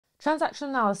Transactional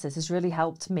analysis has really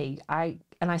helped me. I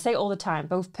say it all the time,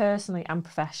 both personally and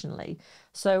professionally.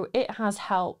 So it has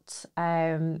helped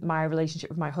my relationship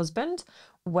with my husband,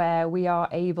 where we are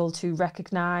able to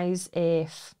recognise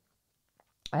if,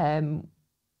 when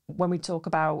we talk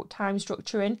about time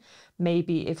structuring,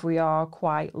 maybe if we are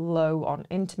quite low on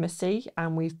intimacy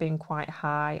and we've been quite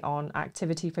high on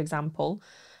activity, for example,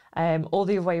 or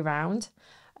the other way around.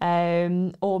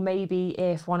 Or maybe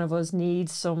if one of us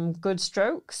needs some good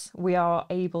strokes, we are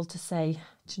able to say,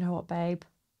 do you know what, babe?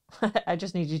 I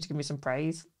just need you to give me some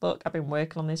praise. Look, I've been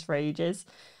working on this for ages.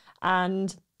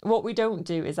 And what we don't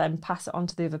do is then pass it on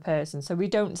to the other person. So we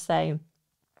don't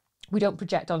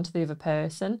project onto the other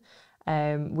person.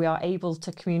 We are able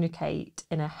to communicate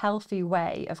in a healthy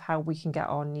way of how we can get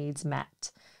our needs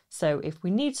met. So if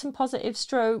we need some positive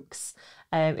strokes,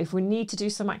 if we need to do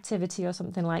some activity or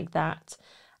something like that.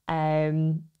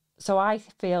 So I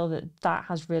feel that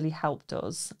has really helped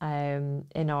us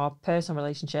in our personal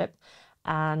relationship,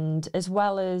 and as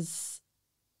well as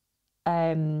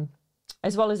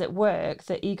at work,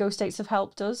 the ego states have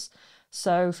helped us.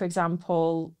 So for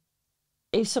example,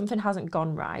 if something hasn't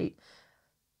gone right,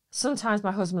 sometimes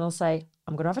my husband will say,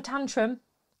 I'm going to have a tantrum.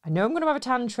 I know I'm going to have a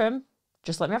tantrum.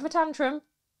 Just let me have a tantrum.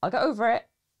 I'll get over it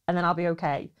and then I'll be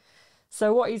okay.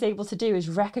 So what he's able to do is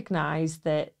recognise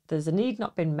that there's a need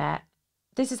not been met.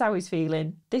 This is how he's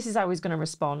feeling. This is how he's going to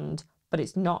respond. But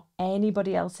it's not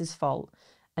anybody else's fault.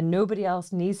 And nobody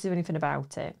else needs to do anything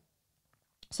about it.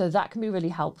 So that can be really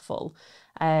helpful.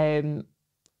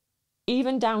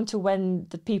 Even down to when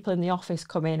the people in the office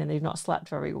come in and they've not slept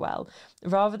very well,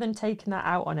 rather than taking that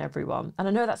out on everyone. And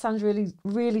I know that sounds really,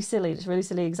 really silly. It's a really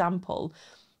silly example,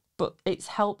 but it's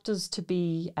helped us to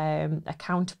be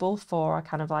accountable for our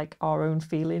kind of like our own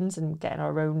feelings and getting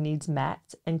our own needs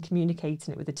met and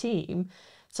communicating it with the team.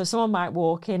 So someone might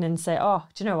walk in and say, oh,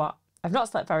 do you know what? I've not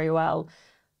slept very well.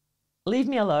 Leave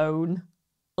me alone.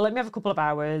 Let me have a couple of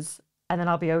hours and then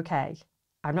I'll be okay.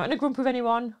 I'm not in a grump with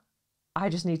anyone. I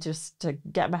just need to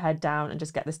get my head down and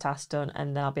just get this task done,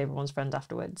 and then I'll be everyone's friend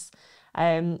afterwards.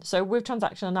 So with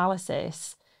transactional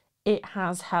analysis, it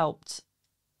has helped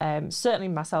certainly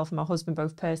myself and my husband,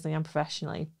 both personally and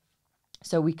professionally,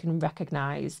 so we can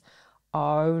recognise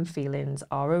our own feelings,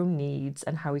 our own needs,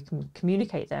 and how we can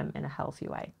communicate them in a healthy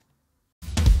way.